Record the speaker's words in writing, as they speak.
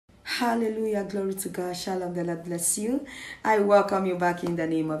Hallelujah, glory to God. Shalom, the Lord bless you. I welcome you back in the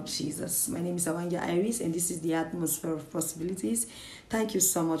name of Jesus. My name is Awanja Iris, and this is the atmosphere of possibilities. Thank you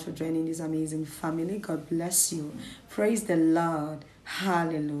so much for joining this amazing family. God bless you. Praise the Lord.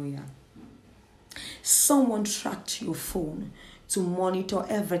 Hallelujah. Someone tracked your phone to monitor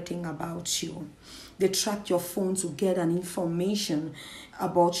everything about you. They track your phone to get an information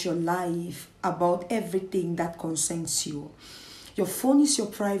about your life, about everything that concerns you. Your phone is your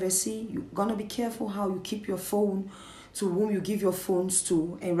privacy. You're going to be careful how you keep your phone, to whom you give your phones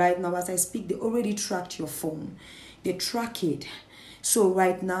to. And right now, as I speak, they already tracked your phone. They track it. So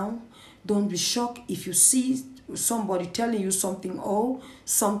right now, don't be shocked if you see somebody telling you something or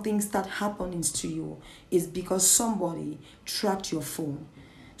something start happening to you. It's because somebody tracked your phone.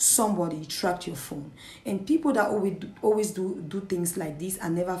 Somebody tracked your phone. And people that always do things like this are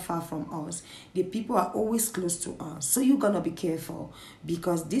never far from us. The people are always close to us. So you're going to be careful,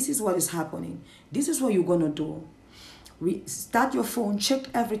 because this is what is happening. This is what you're going to do. Start your phone, check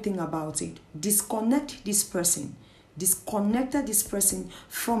everything about it. Disconnect this person. Disconnect this person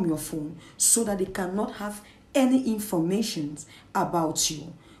from your phone so that they cannot have any information about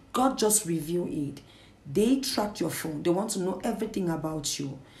you. God just revealed it. They tracked your phone. They want to know everything about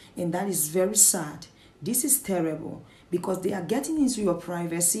you. And that is very sad. This is terrible, because they are getting into your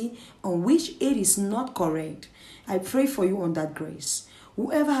privacy on which it is not correct. I pray for you on that grace.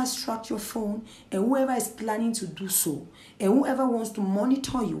 Whoever has tracked your phone, and whoever is planning to do so, and whoever wants to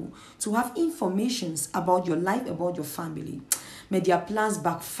monitor you, to have information about your life, about your family, may their plans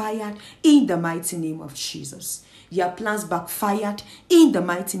backfire in the mighty name of Jesus. Their plans backfired in the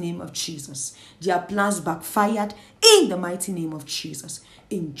mighty name of Jesus. Their plans backfired in the mighty name of Jesus.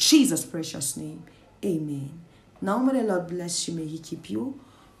 In Jesus' precious name, amen. Now may the Lord bless you. May he keep you.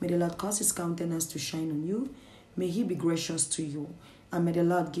 May the Lord cause his countenance to shine on you. May he be gracious to you. And may the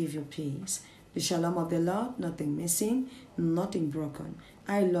Lord give you peace. The shalom of the Lord, nothing missing, nothing broken.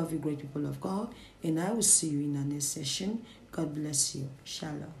 I love you, great people of God. And I will see you in the next session. God bless you.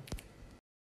 Shalom.